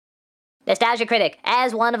Nostalgia Critic,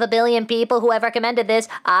 as one of a billion people who have recommended this,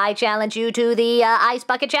 I challenge you to the Ice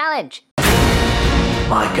Bucket Challenge.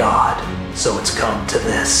 My God, so it's come to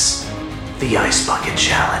this. The Ice Bucket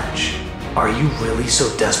Challenge. Are you really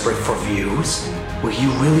so desperate for views? Will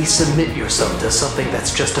you really submit yourself to something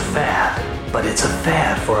that's just a fad? But it's a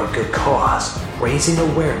fad for a good cause, raising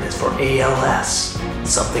awareness for ALS.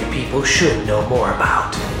 Something people should know more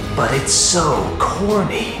about. But it's so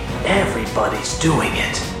corny. Everybody's doing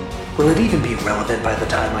it. Will it even be relevant by the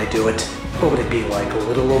time I do it? Or would it be like a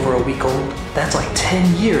little over a week old? That's like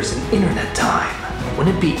 10 years in internet time.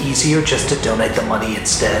 Wouldn't it be easier just to donate the money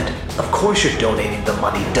instead? Of course you're donating the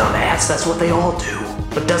money, dumbass. That's what they all do.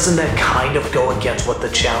 But doesn't that kind of go against what the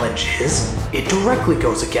challenge is? It directly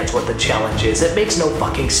goes against what the challenge is. It makes no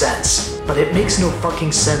fucking sense. But it makes no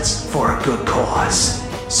fucking sense for a good cause.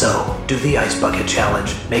 So, do the Ice Bucket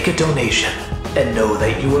Challenge, make a donation, and know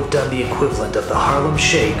that you have done the equivalent of the Harlem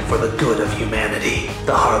Shake for the good of humanity.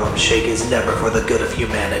 The Harlem Shake is never for the good of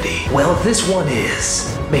humanity. Well, this one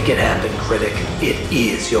is. Make it happen, critic. It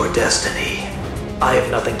is your destiny. I have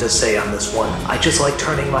nothing to say on this one. I just like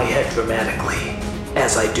turning my head dramatically,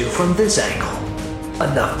 as I do from this angle.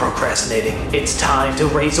 Enough procrastinating. It's time to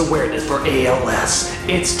raise awareness for ALS.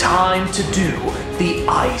 It's time to do the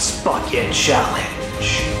Ice Bucket Challenge.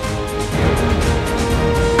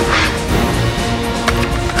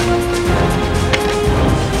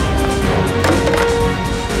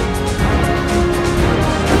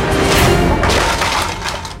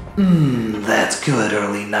 That's good,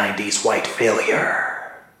 early 90s white failure.